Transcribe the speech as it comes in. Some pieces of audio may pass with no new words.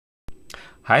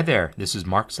Hi there, this is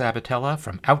Mark Sabatella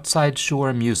from Outside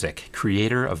Shore Music,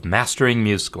 creator of Mastering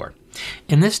MuseScore.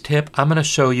 In this tip, I'm going to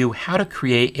show you how to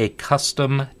create a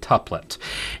custom tuplet.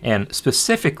 And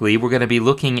specifically, we're going to be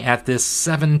looking at this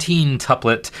 17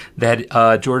 tuplet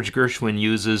that George Gershwin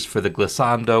uses for the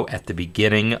glissando at the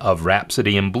beginning of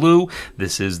Rhapsody in Blue.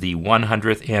 This is the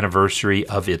 100th anniversary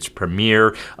of its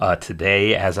premiere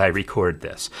today as I record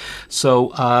this. So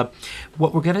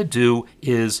what we're going to do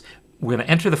is we're going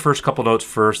to enter the first couple notes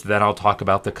first, then I'll talk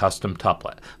about the custom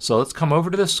tuplet. So let's come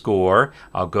over to the score.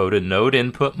 I'll go to note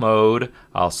input mode.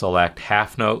 I'll select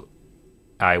half note.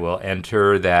 I will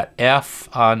enter that F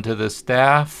onto the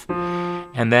staff.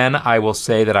 And then I will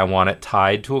say that I want it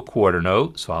tied to a quarter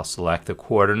note. So I'll select the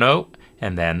quarter note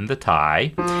and then the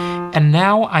tie. And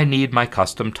now I need my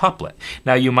custom tuplet.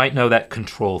 Now you might know that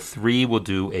Control 3 will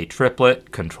do a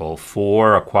triplet, Control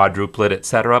 4 a quadruplet,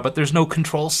 etc. But there's no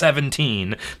Control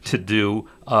 17 to do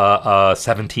a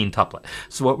 17 tuplet.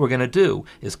 So what we're going to do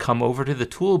is come over to the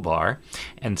toolbar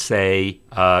and say,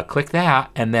 click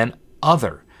that, and then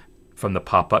Other from the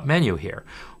pop-up menu here.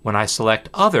 When I select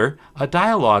Other, a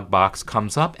dialog box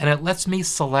comes up and it lets me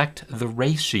select the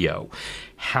ratio.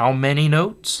 How many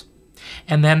notes?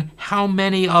 And then how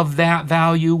many of that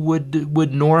value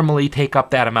would normally take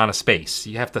up that amount of space?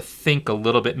 You have to think a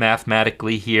little bit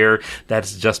mathematically here.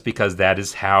 That's just because that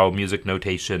is how music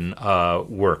notation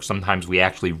works. Sometimes we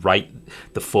actually write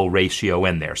the full ratio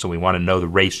in there, so we want to know the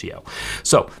ratio.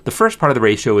 So the first part of the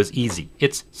ratio is easy.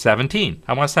 It's 17.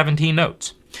 I want 17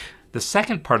 notes. The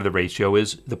second part of the ratio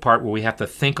is the part where we have to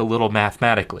think a little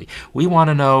mathematically. We want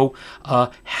to know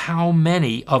how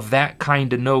many of that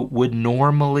kind of note would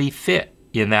normally fit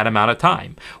in that amount of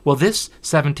time. Well, this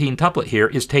 17 tuplet here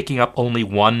is taking up only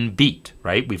one beat,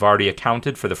 right? We've already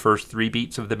accounted for the first 3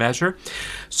 beats of the measure.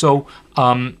 So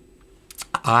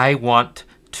I want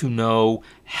to know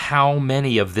how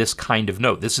many of this kind of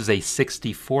note. This is a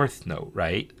 64th note,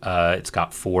 right? It's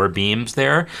got 4 beams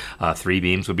there. 3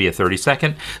 beams would be a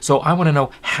 32nd. So I want to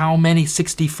know how many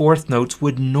 64th notes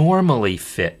would normally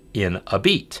fit in a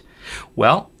beat.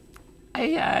 Well,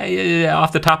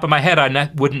 off the top of my head, I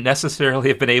wouldn't necessarily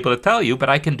have been able to tell you, but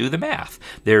I can do the math.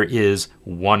 There is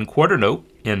 1 quarter note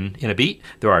in a beat.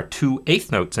 There are 2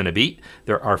 eighth notes in a beat.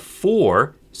 There are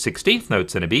 4 16th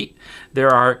notes in a beat. There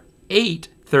are 8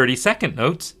 32nd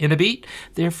notes in a beat.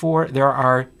 Therefore, there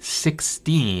are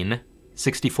 16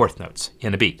 64th notes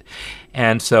in a beat.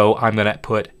 And so I'm going to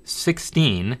put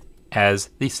 16 as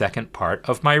the second part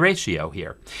of my ratio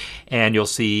here. And you'll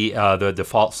see the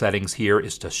default settings here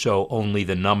is to show only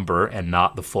the number and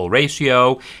not the full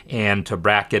ratio, and to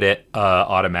bracket it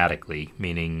automatically,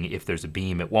 meaning if there's a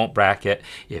beam it won't bracket.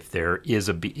 If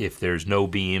there's no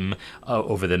beam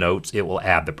over the notes, it will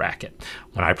add the bracket.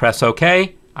 When I press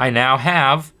OK, I now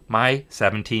have my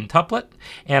 17 tuplet,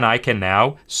 and I can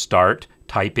now start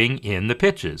typing in the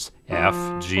pitches. F,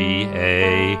 G,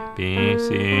 A, B, C,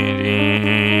 D,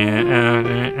 F,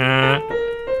 F.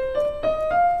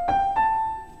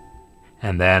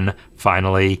 And then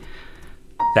finally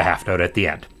the half note at the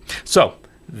end. So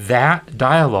that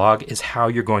dialogue is how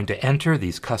you're going to enter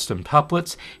these custom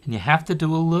tuplets, and you have to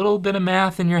do a little bit of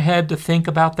math in your head to think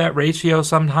about that ratio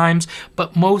sometimes,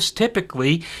 but most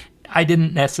typically I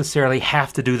didn't necessarily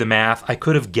have to do the math. I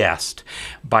could have guessed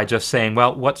by just saying,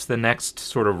 well, what's the next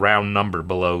sort of round number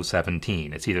below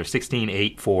 17? It's either 16,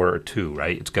 8, 4, or 2,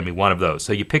 right? It's going to be one of those.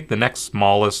 So you pick the next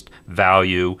smallest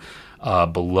value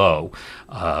below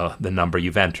the number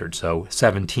you've entered. So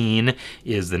 17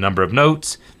 is the number of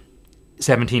notes.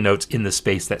 17 notes in the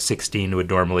space that 16 would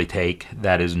normally take.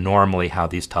 That is normally how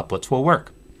these tuplets will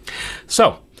work.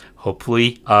 So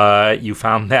hopefully you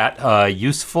found that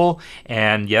useful,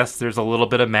 and yes, there's a little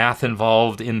bit of math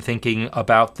involved in thinking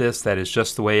about this. That is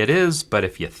just the way it is, but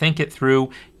if you think it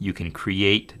through, you can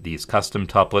create these custom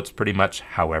tuplets pretty much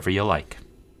however you like.